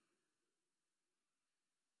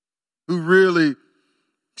 Who really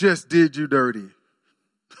just did you dirty.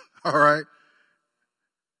 All right?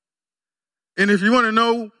 And if you want to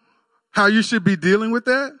know how you should be dealing with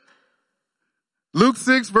that, Luke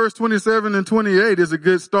 6, verse 27 and 28 is a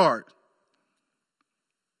good start.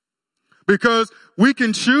 Because we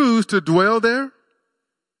can choose to dwell there.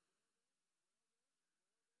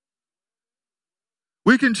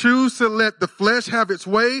 We can choose to let the flesh have its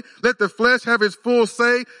way, let the flesh have its full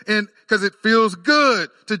say, and because it feels good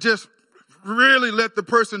to just really let the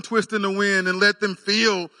person twist in the wind and let them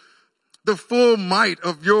feel the full might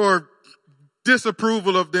of your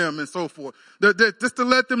disapproval of them and so forth. Just to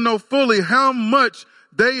let them know fully how much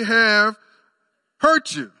they have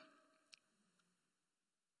hurt you.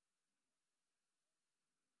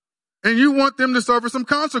 And you want them to suffer some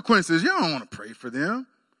consequences. You don't want to pray for them.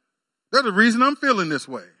 They're the reason I'm feeling this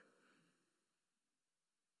way.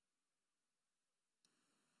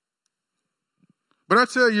 But I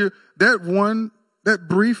tell you, that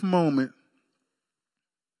brief moment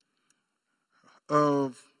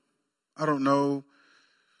of, I don't know,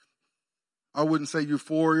 I wouldn't say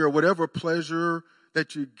euphoria or whatever pleasure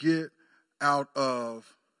that you get out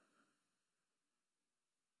of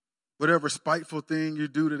whatever spiteful thing you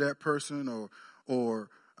do to that person, or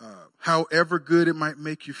however good it might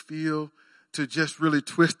make you feel to just really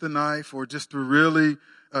twist the knife, or just to really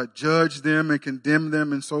judge them and condemn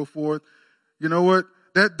them and so forth. You know what?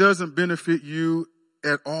 That doesn't benefit you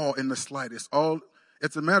at all in the slightest.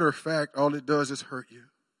 As a matter of fact, all it does is hurt you.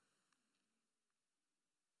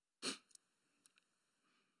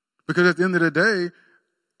 Because at the end of the day,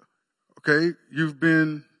 okay, you've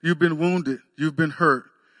been wounded, you've been hurt,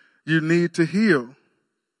 you need to heal.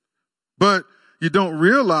 But you don't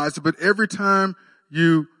realize it, but every time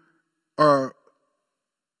you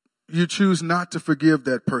choose not to forgive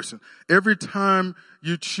that person, every time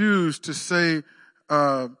you choose to say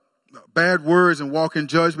bad words and walk in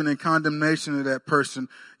judgment and condemnation of that person,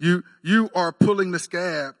 you are pulling the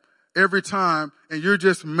scab every time, and you're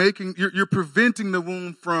just you're preventing the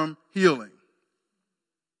wound from healing.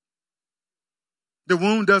 The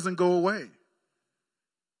wound doesn't go away.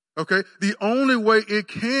 Okay? The only way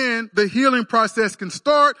the healing process can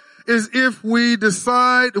start is if we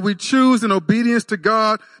decide, we choose in obedience to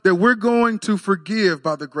God that we're going to forgive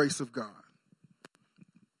by the grace of God.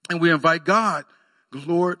 And we invite God,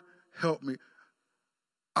 Lord, help me.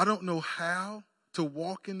 I don't know how to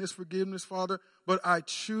walk in this forgiveness, Father, but I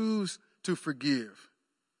choose to forgive.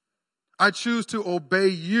 I choose to obey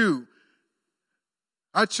you.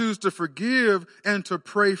 I choose to forgive and to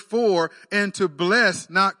pray for and to bless,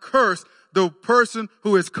 not curse, the person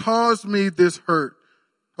who has caused me this hurt,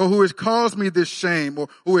 or who has caused me this shame, or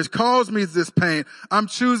who has caused me this pain. I'm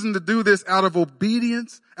choosing to do this out of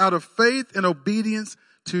obedience, out of faith and obedience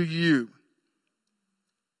to you.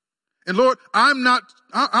 And Lord, I'm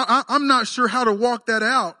not sure how to walk that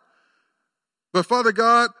out. But Father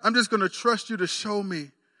God, I'm just going to trust you to show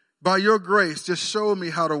me by your grace. Just show me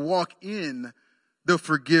how to walk in the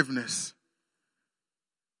forgiveness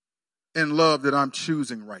and love that I'm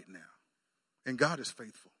choosing right now. And God is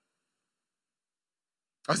faithful.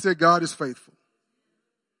 I said God is faithful.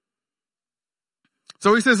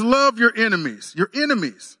 So he says, love your enemies. Your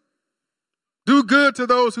enemies. Do good to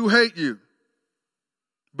those who hate you.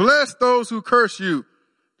 Bless those who curse you.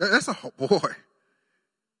 That's a boy.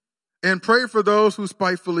 And pray for those who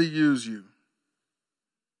spitefully use you.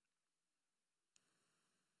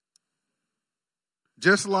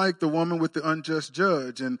 Just like the woman with the unjust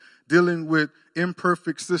judge and dealing with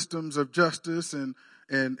imperfect systems of justice and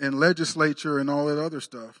legislature and all that other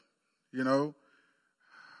stuff, you know.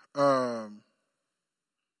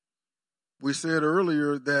 We said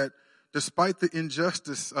earlier that despite the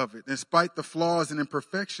injustice of it, despite the flaws and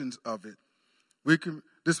imperfections of it,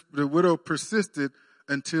 the widow persisted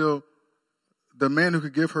until the man who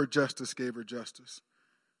could give her justice gave her justice.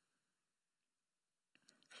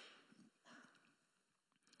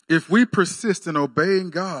 If we persist in obeying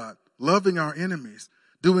God, loving our enemies,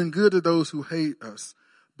 doing good to those who hate us,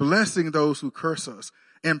 blessing those who curse us,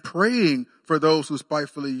 and praying for those who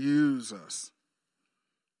spitefully use us,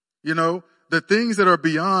 you know, the things that are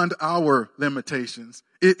beyond our limitations,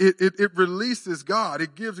 it releases God.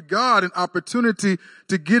 It gives God an opportunity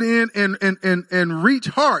to get in and reach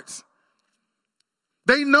hearts.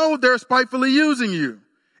 They know they're spitefully using you,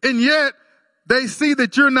 and yet they see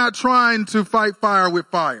that you're not trying to fight fire with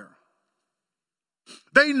fire.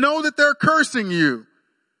 They know that they're cursing you.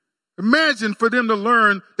 Imagine for them to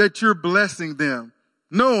learn that you're blessing them,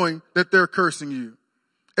 knowing that they're cursing you.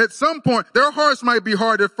 At some point, their hearts might be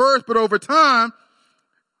hard at first, but over time,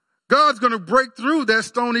 God's going to break through that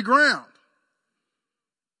stony ground.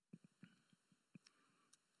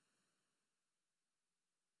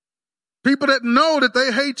 People that know that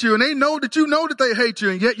they hate you, and they know that you know that they hate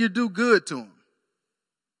you, and yet you do good to them.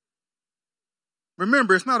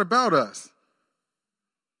 Remember, it's not about us.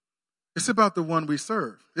 It's about the one we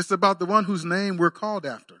serve. It's about the one whose name we're called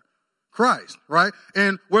after, Christ, right?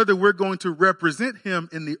 And whether we're going to represent him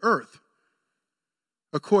in the earth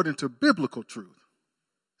according to biblical truth.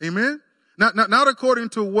 Amen? Not according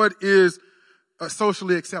to what is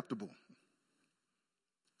socially acceptable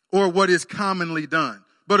or what is commonly done,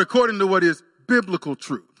 but according to what is biblical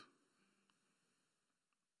truth.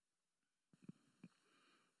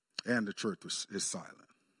 And the church is silent.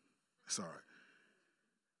 It's all right.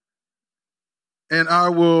 And I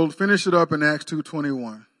will finish it up in Acts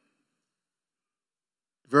 2:21.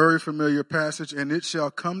 Very familiar passage. And it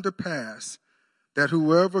shall come to pass that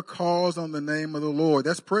whoever calls on the name of the Lord,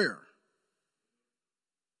 that's prayer.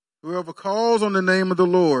 Whoever calls on the name of the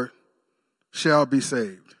Lord shall be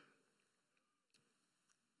saved.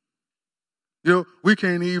 We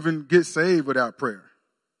can't even get saved without prayer.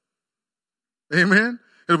 Amen?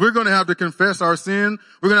 And we're going to have to confess our sin.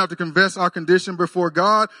 We're going to have to confess our condition before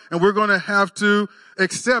God. And we're going to have to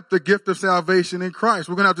accept the gift of salvation in Christ.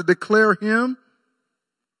 We're going to have to declare him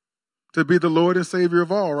to be the Lord and Savior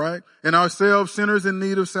of all, right? And ourselves, sinners in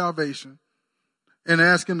need of salvation. And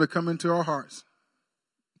ask him to come into our hearts.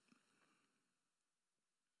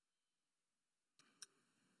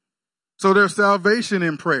 So there's salvation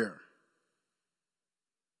in prayer.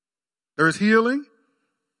 There's healing.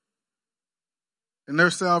 And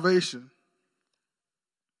there's salvation.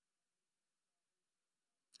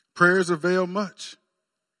 Prayers avail much.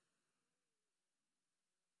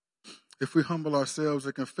 If we humble ourselves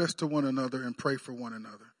and confess to one another and pray for one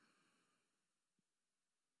another.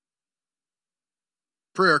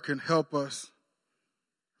 Prayer can help us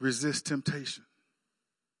resist temptation.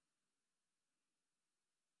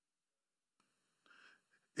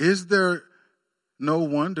 Is there no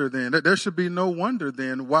wonder then, there should be no wonder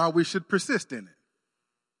then why we should persist in it?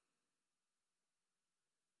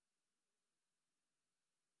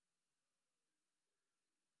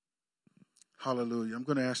 Hallelujah. I'm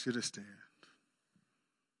going to ask you to stand.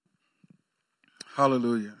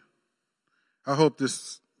 Hallelujah. I hope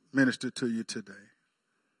this ministered to you today.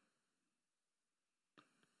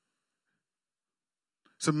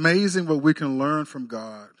 It's amazing what we can learn from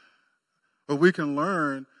God. What we can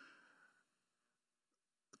learn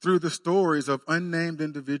through the stories of unnamed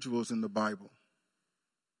individuals in the Bible.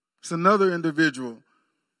 It's another individual.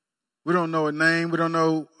 We don't know a name. We don't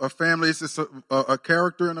know a family. It's just a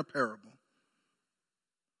character in a parable.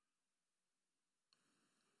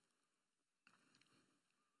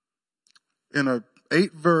 In a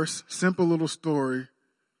 8-verse, simple little story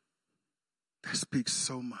that speaks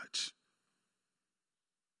so much.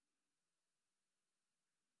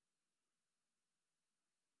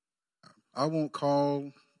 I won't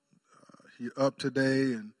call you up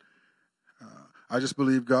today, and I just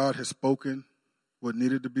believe God has spoken what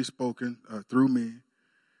needed to be spoken through me.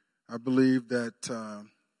 I believe that the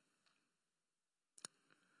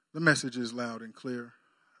message is loud and clear,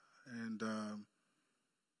 and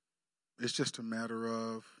it's just a matter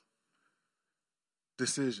of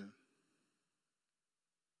decision.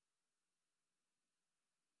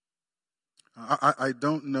 I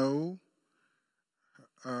don't know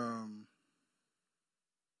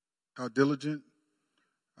how diligent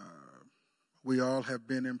we all have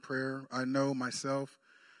been in prayer. I know myself,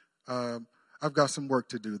 I've got some work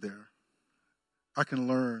to do there. I can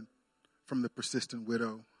learn from the persistent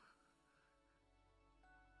widow.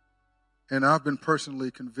 And I've been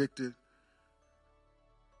personally convicted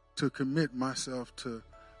to commit myself to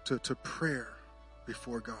prayer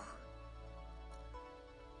before God.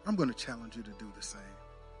 I'm going to challenge you to do the same.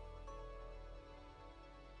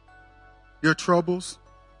 Your troubles,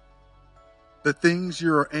 the things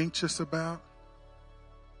you're anxious about,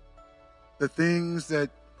 the things that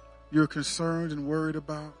you're concerned and worried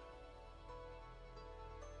about,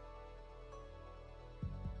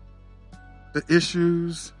 the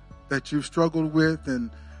issues that you've struggled with, and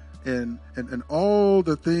all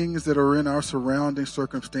the things that are in our surrounding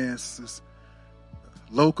circumstances,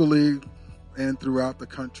 locally and throughout the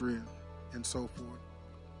country and so forth.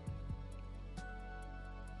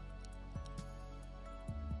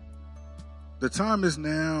 The time is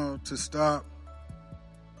now to stop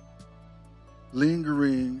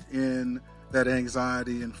lingering in that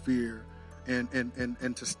anxiety and fear,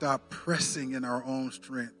 and to stop pressing in our own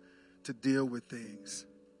strength to deal with things.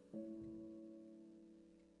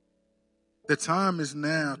 The time is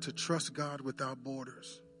now to trust God without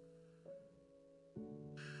borders.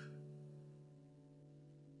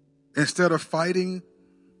 Instead of fighting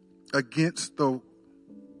against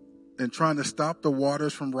and trying to stop the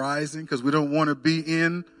waters from rising, because we don't want to be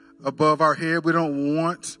in above our head. We don't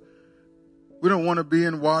want to be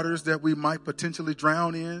in waters that we might potentially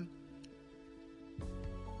drown in.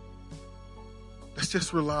 Let's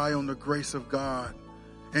just rely on the grace of God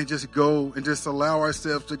and just go and just allow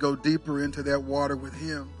ourselves to go deeper into that water with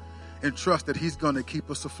him and trust that he's going to keep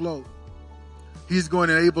us afloat. He's going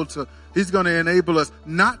to enable us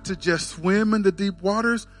not to just swim in the deep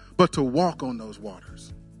waters, but to walk on those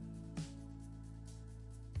waters.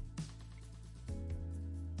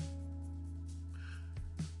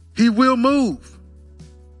 He will move.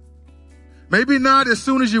 Maybe not as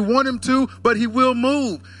soon as you want him to, but he will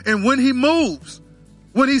move. And when he moves,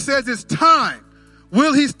 when he says it's time,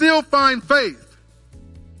 will he still find faith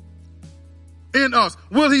in us?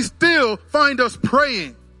 Will he still find us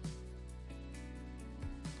praying?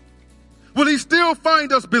 Will he still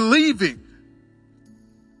find us believing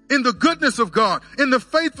in the goodness of God, in the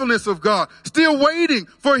faithfulness of God, still waiting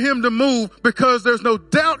for him to move because there's no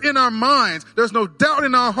doubt in our minds, there's no doubt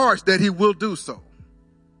in our hearts that he will do so?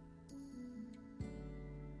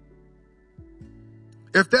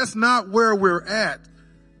 If that's not where we're at,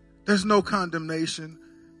 there's no condemnation.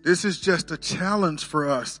 This is just a challenge for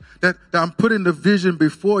us that I'm putting the vision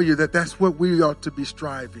before you, that's what we ought to be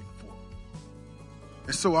striving for.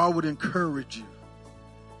 And so I would encourage you,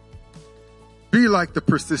 be like the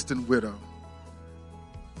persistent widow.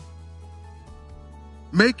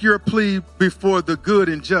 Make your plea before the good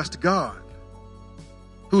and just God,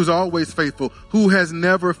 who's always faithful, who has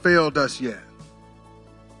never failed us yet.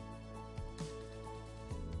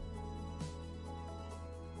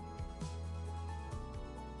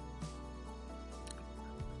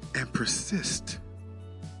 And persist.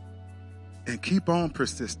 And keep on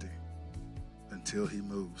persisting until he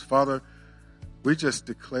moves. Father, we just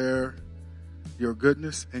declare your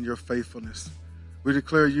goodness and your faithfulness. We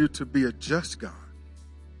declare you to be a just God.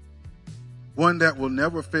 One that will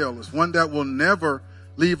never fail us. One that will never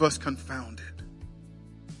leave us confounded.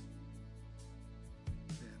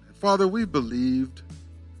 And Father, we believed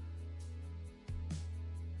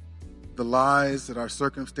the lies that our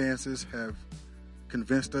circumstances have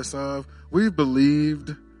convinced us of. We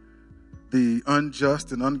believed the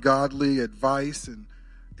unjust and ungodly advice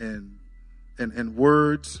and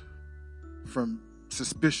words from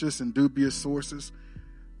suspicious and dubious sources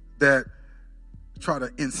that try to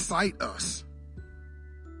incite us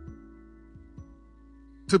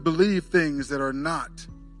to believe things that are not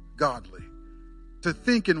godly, to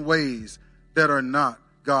think in ways that are not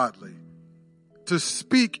godly, to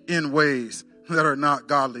speak in ways that are not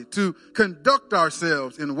godly, to conduct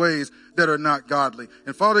ourselves in ways that are not godly.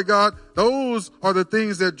 And Father God, those are the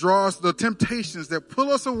things that draw us, the temptations that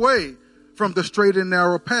pull us away from the straight and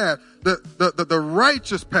narrow path, the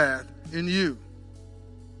righteous path in you,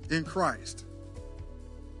 in Christ.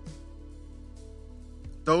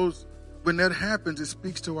 When that happens, it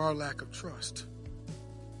speaks to our lack of trust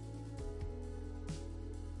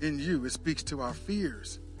in you. It speaks to our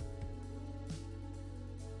fears,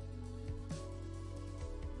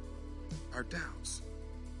 our doubts.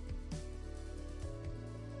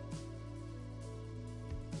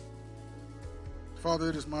 Father,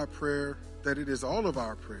 it is my prayer that it is all of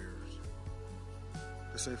our prayers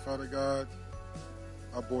to say, Father God,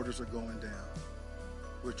 our borders are going down.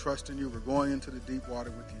 We're trusting you. We're going into the deep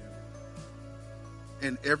water with you.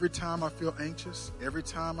 And every time I feel anxious, every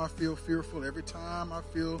time I feel fearful, every time I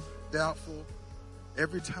feel doubtful,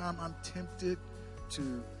 every time I'm tempted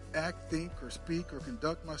to act, think, or speak, or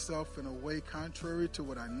conduct myself in a way contrary to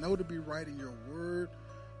what I know to be right in your word,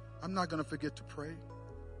 I'm not going to forget to pray.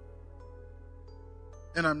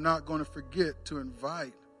 And I'm not going to forget to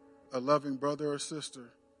invite a loving brother or sister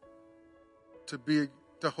to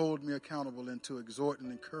hold me accountable and to exhort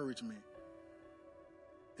and encourage me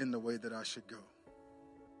in the way that I should go.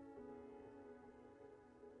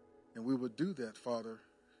 And we will do that, Father,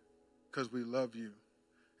 because we love you.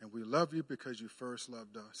 And we love you because you first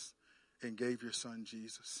loved us and gave your son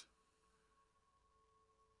Jesus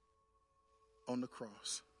on the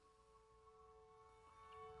cross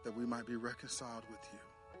that we might be reconciled with you.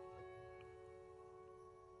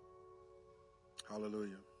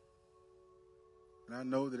 Hallelujah. And I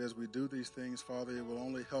know that as we do these things, Father, it will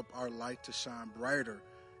only help our light to shine brighter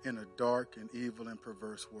in a dark and evil and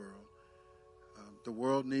perverse world. The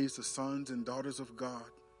world needs the sons and daughters of God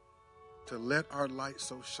to let our light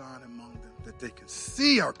so shine among them that they can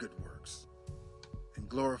see our good works and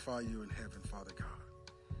glorify you in heaven, Father God.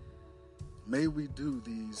 May we do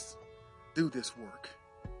this work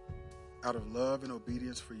out of love and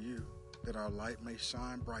obedience for you, that our light may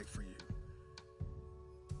shine bright for you.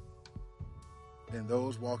 And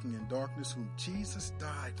those walking in darkness whom Jesus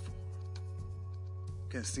died for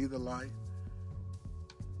can see the light,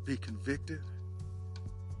 be convicted,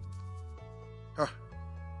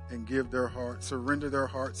 and surrender their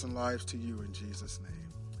hearts and lives to you in Jesus'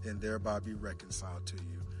 name, and thereby be reconciled to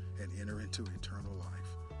you and enter into eternal life.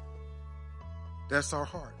 That's our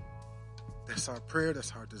heart. That's our prayer.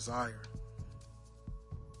 That's our desire.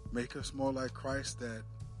 Make us more like Christ, that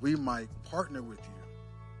we might partner with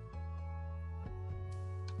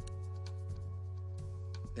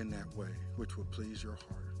you in that way, which will please your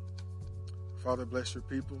heart. Father, bless your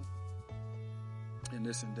people in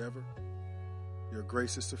this endeavor. Your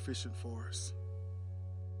grace is sufficient for us.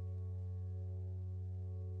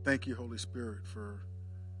 Thank you, Holy Spirit, for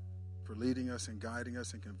leading us and guiding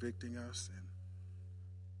us and convicting us and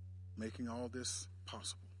making all this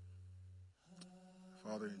possible.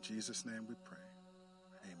 Father, in Jesus' name we pray.